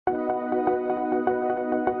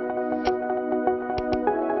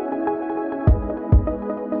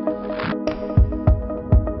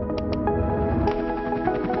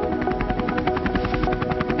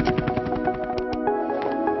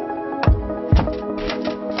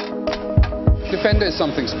Defender is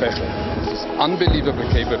something special. It's unbelievable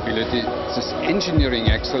capability, it's engineering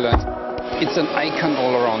excellence. It's an icon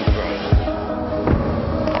all around the world.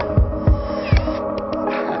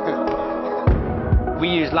 We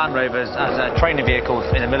use Land Rovers as training vehicles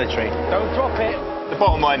in the military. Don't drop it. The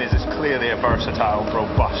bottom line is it's clearly a versatile,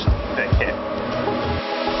 robust kit.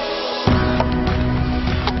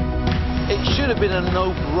 It should have been a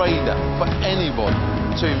no-brainer for anybody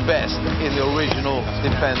to invest in the original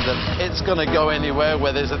Defender. It's going to go anywhere,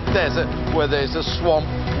 where there's a desert, where there's a swamp,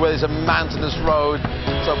 where there's a mountainous road.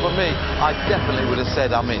 So for me, I definitely would have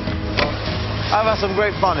said I'm in. I've had some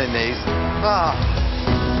great fun in these.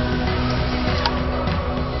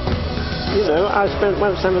 You know, I spent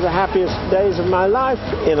some of the happiest days of my life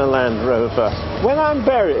in a Land Rover. When I'm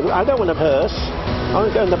buried, I don't want a hearse. I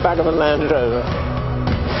want to go in the back of a Land Rover.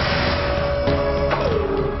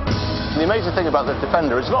 The amazing thing about the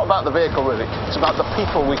Defender, it's not about the vehicle really, it's about the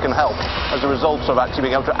people we can help as a result of actually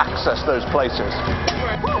being able to access those places.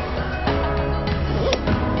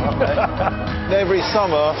 Every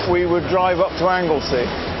summer we would drive up to Anglesey,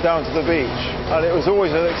 down to the beach, and it was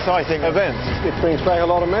always an exciting event. It brings back a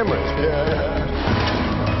lot of memories.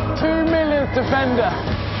 Yeah. 2 millionth Defender.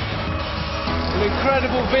 An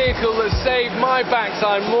incredible vehicle that saved my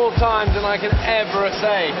backside more times than I can ever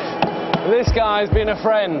say. This guy's been a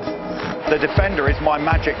friend. The Defender is my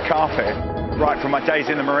magic carpet. Right from my days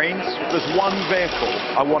in the Marines, there's one vehicle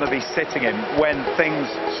I want to be sitting in when things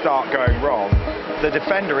start going wrong. The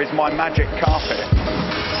Defender is my magic carpet.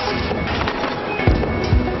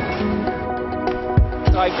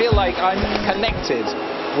 I feel like I'm connected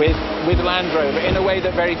with Land Rover in a way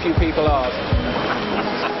that very few people are.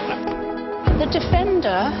 The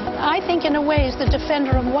Defender, I think in a way, is the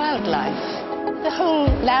defender of wildlife. The whole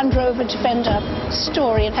Land Rover Defender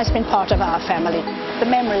story has been part of our family. The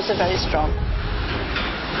memories are very strong.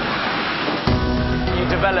 You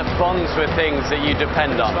develop bonds with things that you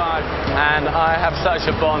depend on. And I have such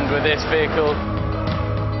a bond with this vehicle.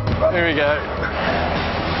 Here we go.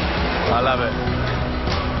 I love it.